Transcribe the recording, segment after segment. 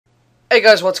Hey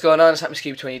guys, what's going on? It's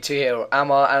S1Ep2 here, or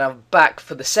Amar, and I'm back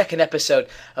for the second episode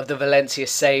of the Valencia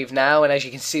Save now. And as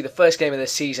you can see, the first game of the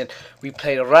season, we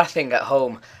played Racing at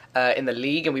home in the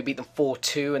league, and we beat them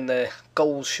 4-2, and the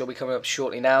goals shall be coming up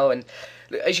shortly now. And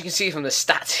as you can see from the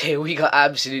stats here, we got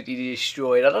absolutely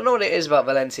destroyed. I don't know what it is about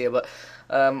Valencia, but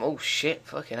oh shit,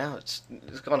 fucking hell, it's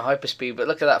gone hyperspeed. But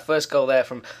look at that first goal there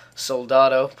from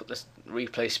Soldado. Put the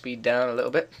replay speed down a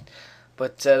little bit.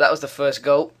 But that was the first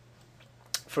goal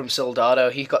from Soldado.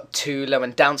 He got two.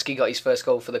 Lewandowski got his first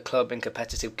goal for the club in a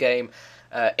competitive game,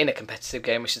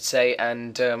 I should say,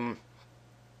 and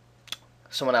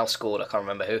someone else scored. I can't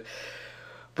remember who.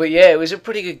 But yeah, it was a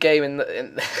pretty good game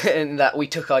in that we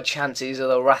took our chances,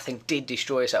 although Racing did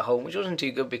destroy us at home, which wasn't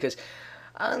too good because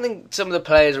I don't think some of the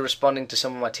players are responding to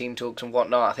some of my team talks and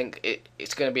whatnot. I think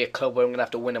it's going to be a club where I'm going to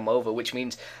have to win them over, which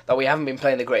means that we haven't been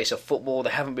playing the greatest of football.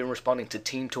 They haven't been responding to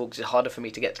team talks. It's harder for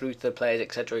me to get through to the players,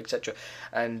 etc., etc.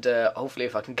 And hopefully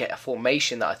if I can get a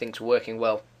formation that I think is working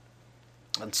well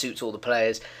and suits all the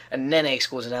players. And Nene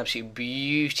scores an absolute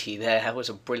beauty there. That was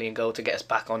a brilliant goal to get us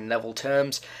back on level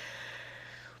terms.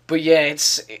 But yeah,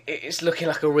 it's looking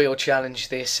like a real challenge,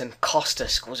 this, and Costa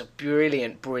scores a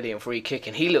brilliant free kick,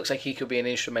 and he looks like he could be an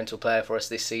instrumental player for us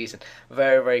this season.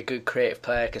 Very, very good creative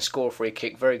player, can score a free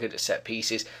kick, very good at set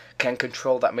pieces, can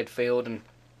control that midfield, and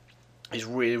is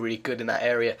really, really good in that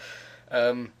area.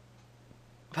 Pablo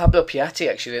Piatti,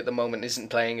 actually, at the moment, isn't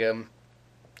playing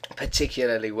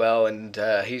particularly well, and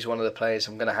he's one of the players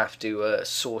I'm going to have to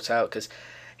sort out, because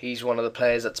he's one of the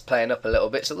players that's playing up a little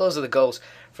bit. So those are the goals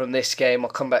from this game.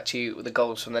 I'll come back to you with the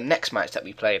goals from the next match that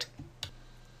we played.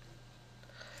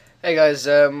 Hey guys,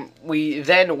 we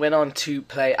then went on to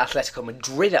play Atletico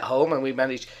Madrid at home, and we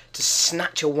managed to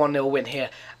snatch a 1-0 win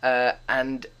here.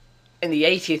 And in the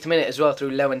 80th minute as well,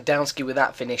 through Lewandowski with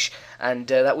that finish. And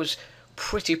that was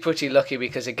pretty lucky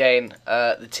because, again,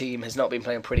 the team has not been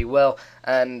playing pretty well.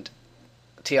 And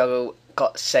Thiago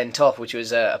got sent off, which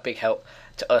was a big help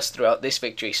to us throughout this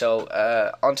victory. So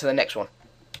on to the next one.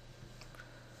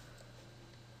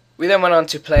 We then went on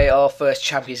to play our first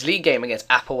Champions League game against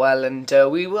Apoel,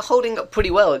 and we were holding up pretty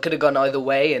well. It could have gone either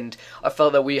way, and I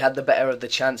felt that we had the better of the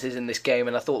chances in this game,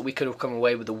 and I thought we could have come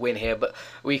away with the win here. But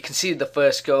we conceded the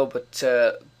first goal, but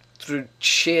through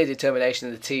sheer determination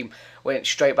of the team, went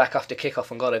straight back after kickoff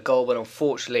and got a goal. But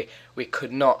unfortunately, we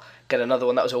could not get another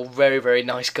one. That was a very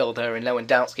nice goal there, and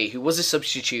Lewandowski, who was a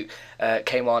substitute,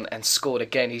 came on and scored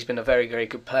again. He's been a very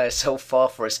good player so far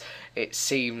for us, it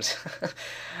seems.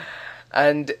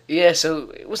 And yeah, so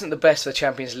it wasn't the best for the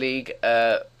Champions League.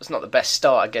 It's not the best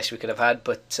start, I guess, we could have had,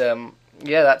 but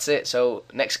yeah, that's it. So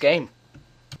next game.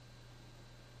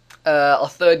 Our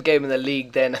third game in the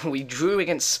league then, we drew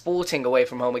against Sporting away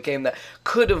from home, a game that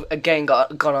could have again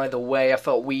gone either way. I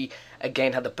felt we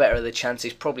again had the better of the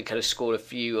chances, probably could have scored a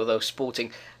few, although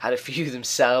Sporting had a few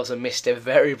themselves and missed a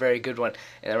very good one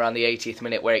in around the 80th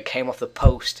minute where it came off the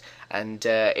post and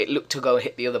it looked to go and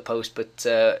hit the other post, but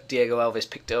Diego Alves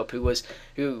picked it up, who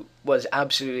was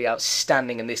absolutely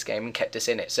outstanding in this game and kept us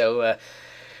in it. So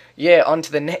yeah, on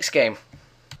to the next game.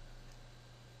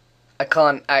 I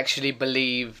can't actually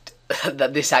believe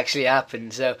that this actually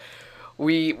happened. So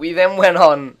we then went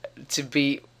on to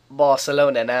beat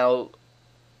Barcelona. Now,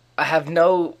 I have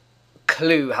no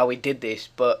clue how we did this,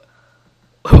 but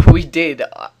we did.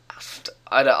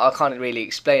 I can't really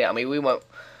explain it. I mean, we weren't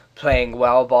playing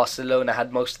well. Barcelona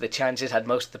had most of the chances, had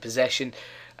most of the possession,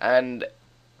 and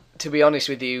to be honest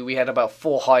with you, we had about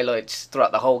 4 highlights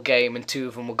throughout the whole game, and 2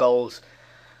 of them were goals,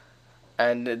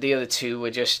 and the other 2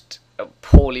 were just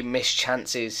poorly missed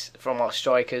chances from our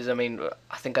strikers. I mean,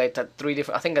 I think I had 3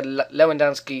 different. I think I had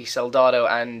Lewandowski, Soldado,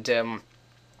 and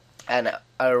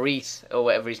Arith, or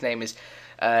whatever his name is,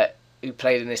 who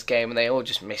played in this game, and they all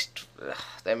just missed.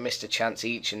 They missed a chance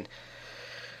each, and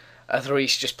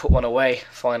Arith just put one away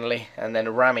finally, and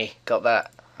then Rami got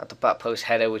that at the back post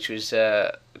header, which was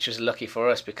lucky for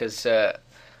us because a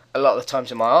lot of the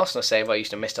times in my Arsenal save I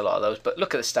used to miss a lot of those. But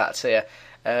look at the stats here.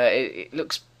 It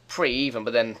looks pretty even,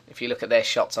 but then if you look at their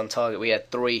shots on target, we had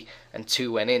 3 and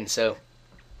 2 went in, so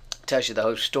it tells you the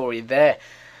whole story there.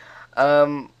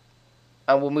 And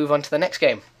we'll move on to the next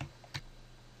game.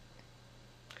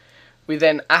 We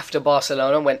then, after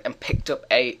Barcelona, went and picked up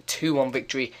a 2-1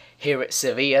 victory here at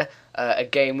Sevilla, a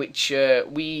game which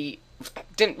we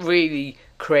didn't really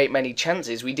create many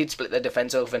chances. We did split their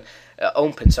defence open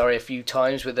a few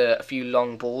times with a few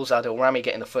long balls. Adil Rami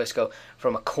getting the first goal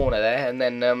from a corner there, and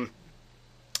then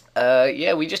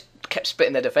yeah, we just kept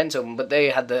splitting their defence open, but they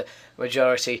had the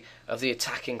majority of the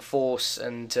attacking force,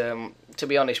 and to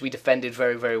be honest, we defended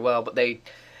very well, but they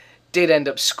did end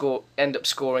up scoring,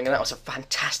 and that was a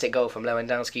fantastic goal from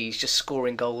Lewandowski. He's just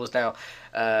scoring goals now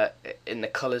in the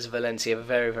colours of Valencia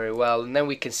very, very well. And then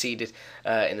we conceded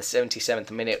in the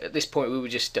 77th minute. At this point, we were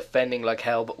just defending like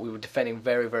hell, but we were defending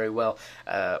very, very well.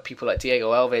 People like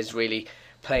Diego Alves really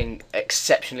playing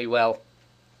exceptionally well,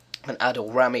 and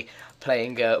Adil Rami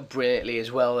playing brilliantly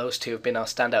as well. Those two have been our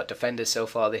standout defenders so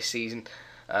far this season.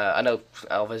 I know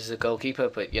Alves is a goalkeeper,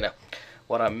 but you know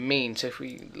what I mean. So if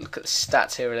we look at the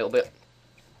stats here a little bit,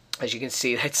 as you can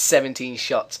see, they had 17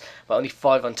 shots, but only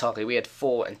 5 on target. We had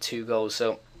 4 and 2 goals,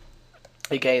 so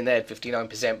again they had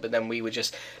 59%, but then we were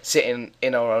just sitting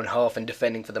in our own half and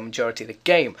defending for the majority of the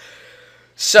game.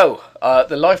 So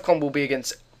the live comp will be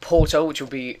against Porto, which will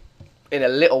be in a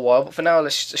little while, but for now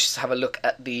let's just have a look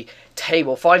at the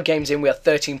table. 5 games in, we are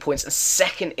 13 points and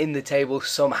second in the table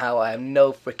somehow. I have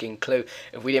no freaking clue.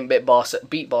 If we didn't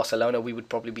beat Barcelona, we would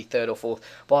probably be 3rd or 4th.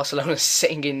 Barcelona's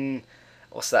sitting in,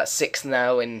 what's that, 6th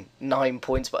now in 9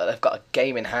 points, but they've got a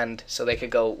game in hand, so they could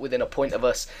go within a point of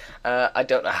us. I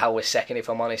don't know how we're second, if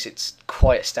I'm honest. It's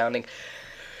quite astounding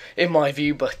in my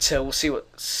view, but we'll see what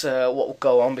will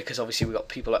go on, because obviously we've got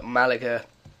people like Malaga,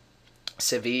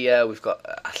 Sevilla, we've got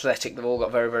Athletic. They've all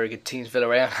got very, very good teams.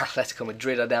 Villarreal and Atletico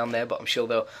Madrid are down there, but I'm sure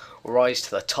they'll rise to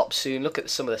the top soon. Look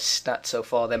at some of the stats so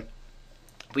far then.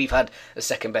 We've had the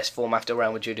second best form after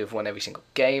Real Madrid, who've won every single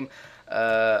game.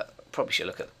 Probably should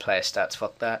look at the player stats,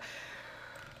 fuck that.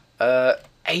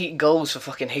 8 goals for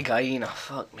fucking Higuain. Oh,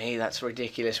 fuck me, that's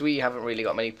ridiculous. We haven't really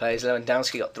got many players.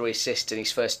 Lewandowski got 3 assists in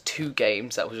his first 2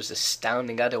 games. That was just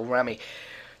astounding. Adil Rami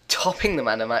topping the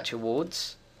Man of Match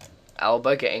awards.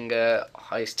 Alba getting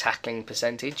highest tackling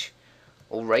percentage,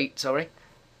 or rate, sorry.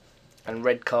 And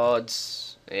red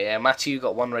cards, yeah, Matthew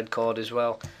got 1 red card as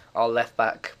well, our left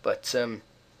back. But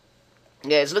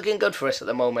yeah, it's looking good for us at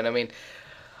the moment. I mean,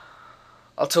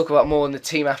 I'll talk about more in the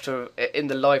team after in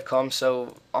the live com,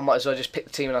 so I might as well just pick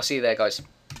the team and I'll see you there, guys.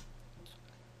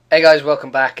 Hey guys, welcome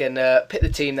back, and pick the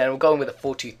team then. We're going with a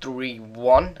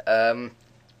 4-2-3-1,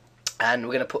 and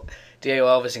we're going to put Diego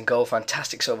Alves in goal.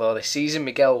 Fantastic so far this season.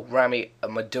 Miguel, Rami,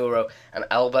 Maduro and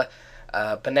Alba.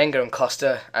 Benenga and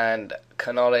Costa and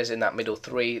Canales in that middle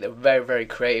 3. They're very, very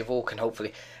creative. All can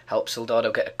hopefully help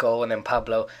Soldado get a goal. And then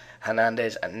Pablo,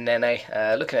 Hernandez and Nene.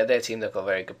 Looking at their team, they've got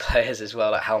very good players as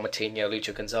well, like Halmatinho,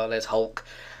 Lucho Gonzalez, Hulk,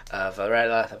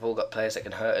 Varela. They've all got players that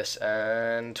can hurt us.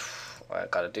 And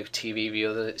I've got to do TV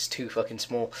view. It's too fucking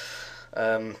small.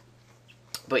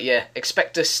 But yeah,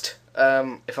 expect us,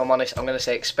 if I'm honest, I'm going to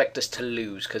say expect us to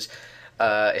lose, because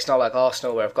it's not like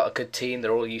Arsenal where I've got a good team.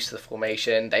 They're all used to the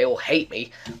formation. They all hate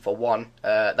me, for one.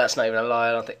 That's not even a lie.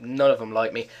 I don't think none of them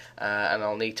like me, and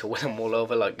I'll need to win them all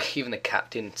over. Like even the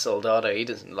captain, Soldado, he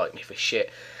doesn't like me for shit.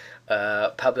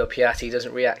 Pablo Piatti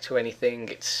doesn't react to anything.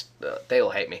 It's they all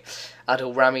hate me.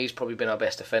 Adil Rami's probably been our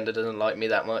best defender, doesn't like me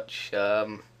that much.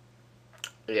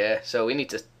 Yeah, so we need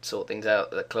to sort things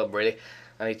out at the club, really.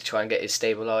 I need to try and get it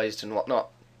stabilised and whatnot.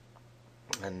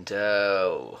 And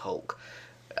Hulk.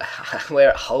 We're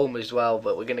at home as well,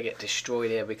 but we're going to get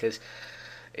destroyed here because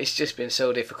it's just been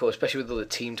so difficult, especially with all the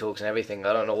team talks and everything.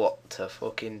 I don't know what to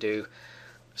fucking do.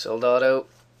 Soldado.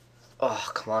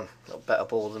 Oh, come on. A little better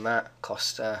ball than that.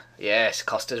 Costa. Yes,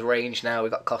 Costa's range now.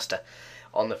 We've got Costa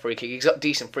on the free kick. He's got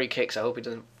decent free kicks. I hope he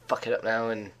doesn't fuck it up now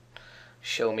and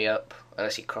show me up.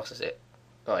 Unless he crosses it.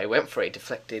 Oh, he went for it. He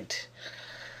deflected.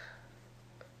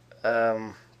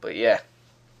 But yeah,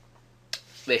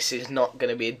 this is not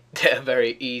going to be a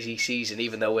very easy season,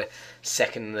 even though we're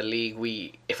second in the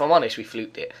league. If I'm honest, we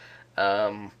fluked it.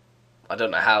 I don't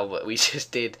know how, but we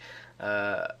just did.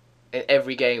 In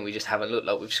every game, we just haven't looked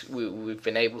like we've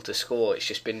been able to score. It's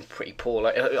just been pretty poor.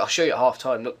 Like I'll show you at half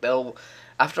time. Look,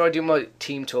 after I do my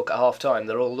team talk at half time,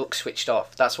 they'll all look switched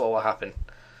off. That's what will happen.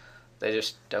 They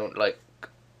just don't like.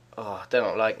 Oh, they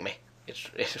don't like me.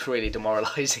 It's really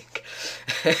demoralising,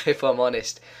 if I'm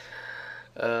honest.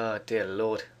 Oh, dear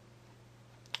Lord.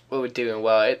 Well, we're doing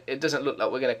well. It doesn't look like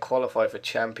we're going to qualify for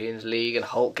Champions League, and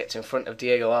Hulk gets in front of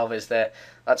Diego Alves there.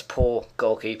 That's poor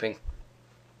goalkeeping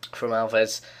from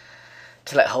Alves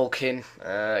to let Hulk in.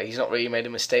 He's not really made a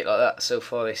mistake like that so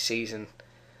far this season.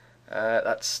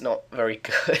 That's not very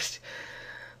good.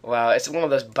 Wow, it's one of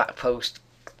those back post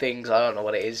things. I don't know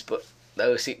what it is, but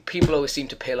people always seem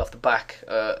to peel off the back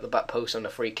post on a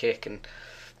free kick and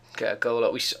get a goal.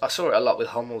 I saw it a lot with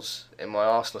Hummels in my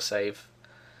Arsenal save,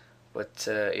 but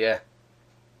yeah,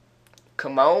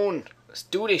 come on, let's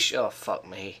do this. Oh fuck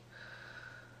me!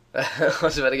 I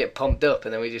was about to get pumped up,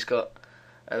 and then we just got,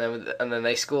 and then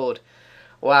they scored.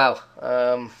 Wow.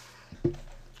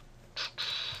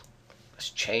 Let's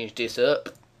change this up.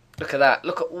 Look at that.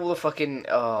 Look at all the fucking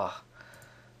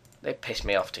They piss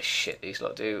me off to shit, these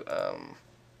lot do.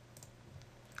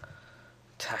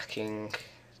 Attacking,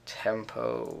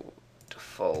 tempo,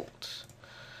 default.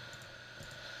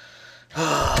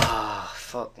 Ah,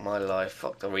 fuck my life.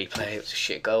 Fuck the replay. It was a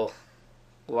shit goal.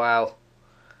 Wow.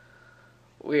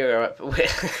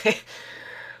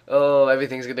 Oh,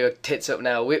 everything's gonna go tits up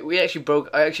now. I actually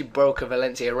broke a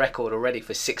Valencia record already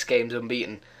for 6 games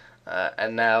unbeaten,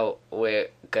 and now we're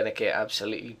gonna get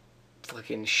absolutely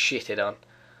fucking shitted on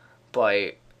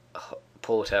by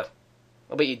Porto.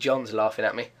 I bet you John's laughing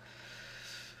at me.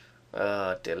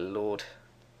 Oh dear Lord!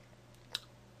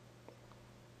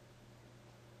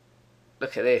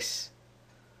 Look at this.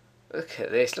 Look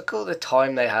at this. Look at all the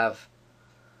time they have.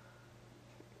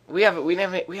 We haven't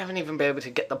even been able to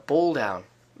get the ball down.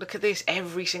 Look at this,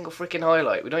 every single freaking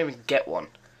highlight. We don't even get one.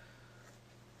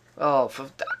 Oh,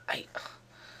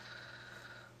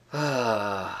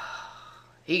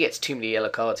 he gets too many yellow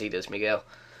cards, he does, Miguel.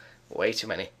 Way too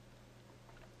many.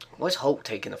 Why's Hulk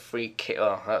taking a free kick?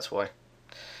 Oh, that's why.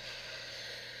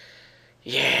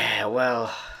 Yeah,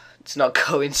 well, it's not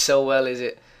going so well, is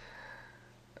it?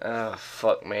 Oh,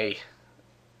 fuck me.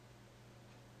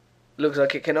 Looks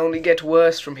like it can only get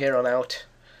worse from here on out.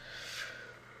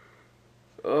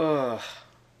 Ugh.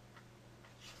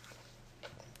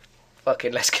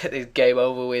 Fucking let's get this game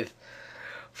over with.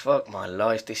 Fuck my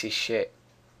life, this is shit.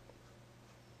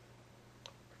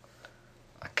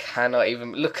 I cannot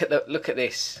even look at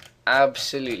this.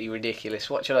 Absolutely ridiculous.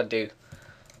 What should I do?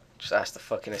 Just ask the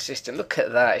fucking assistant. Look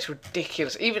at that. It's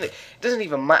ridiculous. Even it doesn't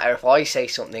even matter if I say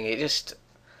something. It just,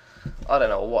 I don't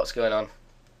know what's going on.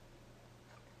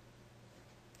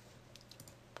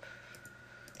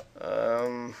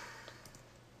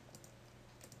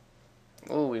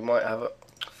 Oh, we might have a...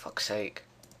 Fuck's sake.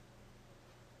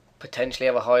 Potentially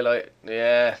have a highlight.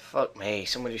 Yeah, fuck me.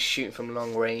 Someone just shooting from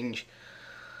long range.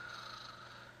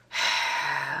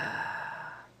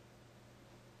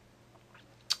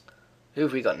 Who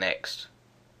have we got next?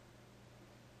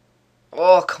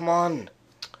 Oh, come on.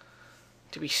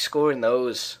 To be scoring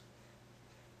those.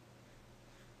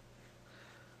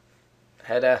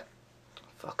 Header.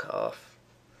 Fuck off.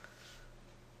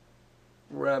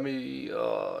 Rami,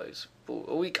 oh, it's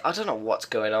a week. I don't know what's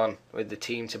going on with the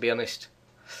team, to be honest.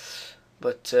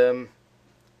 But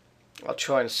I'll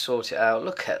try and sort it out.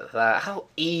 Look at that. How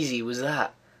easy was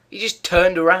that? He just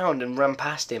turned around and ran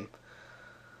past him.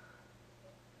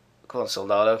 Go on,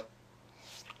 Soldado.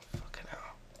 Fucking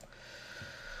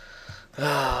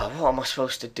hell. What am I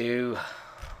supposed to do?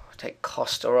 Take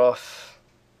Costa off.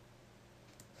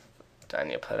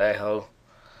 Daniel Parejo.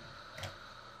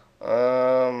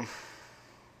 Fucking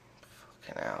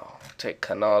hell. Take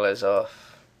Canales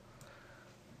off.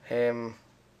 Him.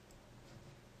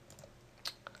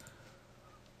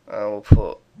 And we'll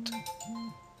put...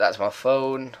 That's my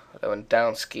phone.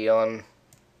 Lewandowski on.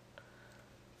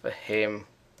 For him.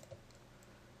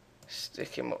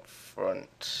 Stick him up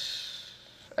front.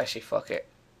 Actually, fuck it.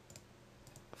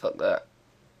 Fuck that.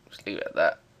 Just leave it at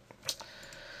that.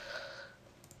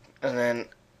 And then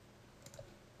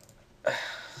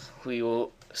we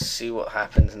will see what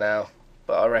happens now.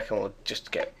 But I reckon we'll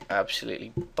just get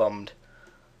absolutely bummed.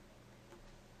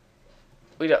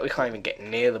 We can't even get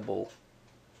near the ball.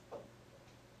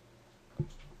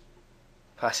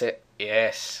 Pass it.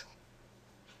 Yes.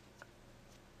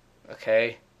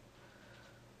 Okay.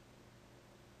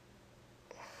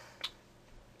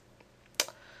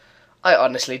 I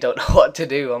honestly don't know what to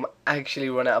do. I'm actually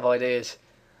run out of ideas.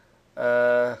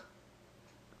 Nope.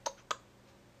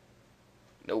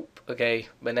 Okay.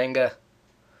 Menenga.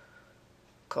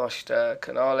 Costa.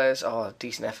 Canales. Oh,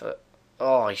 decent effort.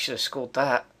 Oh, he should have scored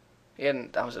that. He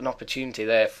hadn't. That was an opportunity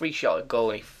there. Free shot at goal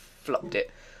and he flopped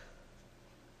it.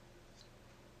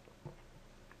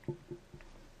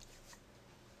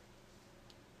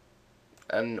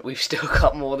 And we've still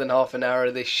got more than half an hour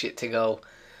of this shit to go.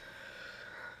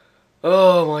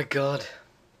 Oh my god.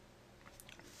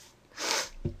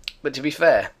 But to be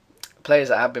fair, players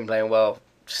that have been playing well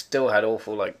still had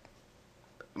awful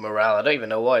morale. I don't even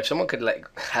know why. If someone could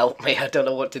help me, I don't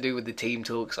know what to do with the team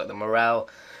talks, the morale,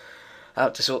 how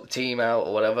to sort the team out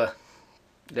or whatever.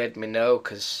 Let me know,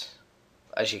 because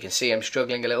as you can see, I'm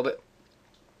struggling a little bit.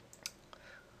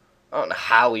 I don't know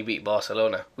how we beat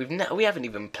Barcelona. We haven't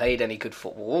even played any good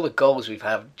football. All the goals we've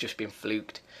had just been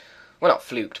fluked. Well, not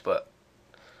fluked, but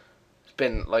it's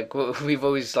been we've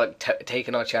always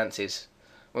taken our chances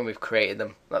when we've created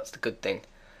them. That's the good thing.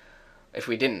 If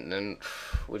we didn't, then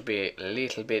we'd be a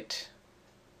little bit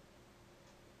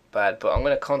bad. But I'm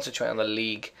going to concentrate on the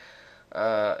league.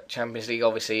 Champions League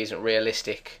obviously isn't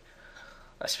realistic,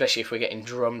 especially if we're getting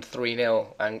drummed 3-0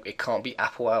 and it can't be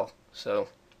Applewell. So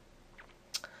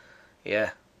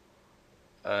Yeah.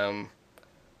 Um,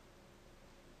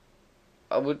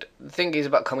 the thing is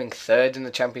about coming third in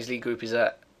the Champions League group is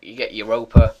that you get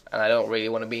Europa, and I don't really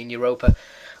want to be in Europa.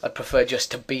 I'd prefer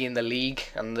just to be in the league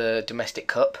and the domestic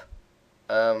cup.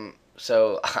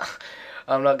 So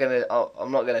I'm not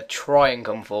gonna try and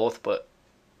come fourth, but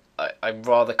I'd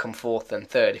rather come fourth than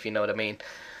third, if you know what I mean.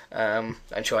 And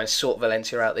try and sort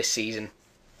Valencia out this season,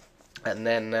 and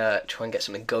then try and get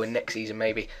something going next season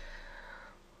maybe.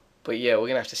 But yeah, we're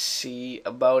gonna have to see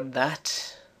about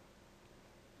that.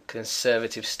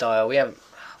 Conservative style. We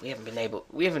haven't been able.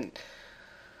 We haven't.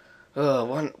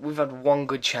 We've had one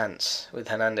good chance with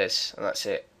Hernandez, and that's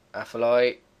it.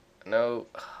 Affolai, no.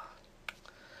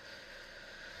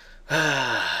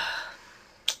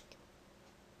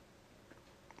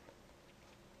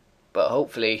 But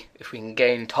hopefully, if we can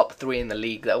gain top 3 in the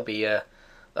league, that'll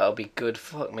be good.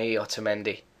 Fuck me,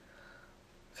 Otamendi.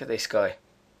 Look at this guy.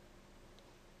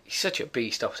 He's such a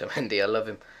beast, Otamendi. I love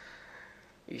him.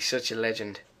 He's such a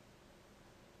legend.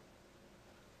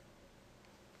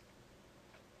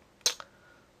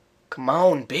 Come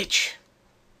on, bitch.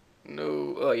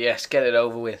 No. Oh, yes, get it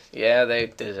over with. Yeah, they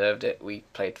deserved it. We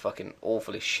played fucking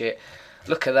awful as shit.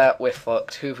 Look at that, we're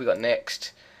fucked. Who have we got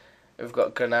next? We've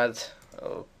got Granada.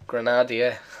 Oh, Granada,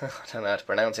 yeah. I don't know how to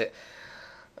pronounce it.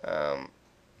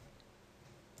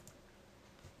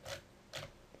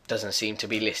 Doesn't seem to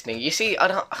be listening. You see, I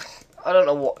don't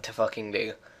know what to fucking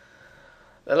do.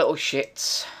 The little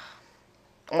shits.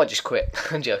 I might just quit.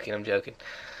 I'm joking.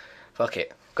 Fuck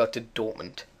it. Got to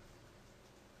Dortmund.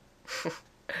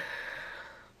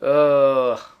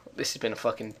 Oh, this has been a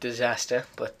fucking disaster.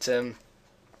 But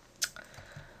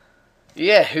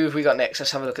yeah, who have we got next?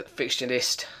 Let's have a look at the fixture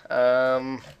list.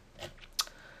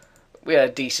 We had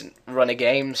a decent run of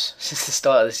games since the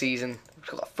start of the season. We've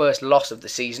got our first loss of the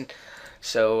season,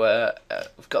 so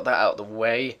we've got that out of the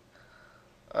way.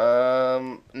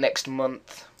 Next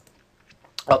month,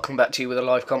 I'll come back to you with a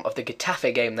live comp of the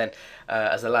Getafe game then,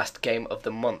 as the last game of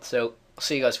the month. So I'll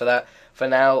see you guys for that. For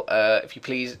now, if you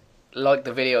please like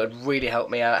the video, it'd really help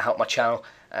me out, help my channel,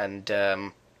 and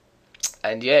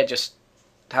yeah, just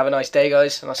have a nice day,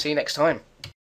 guys, and I'll see you next time.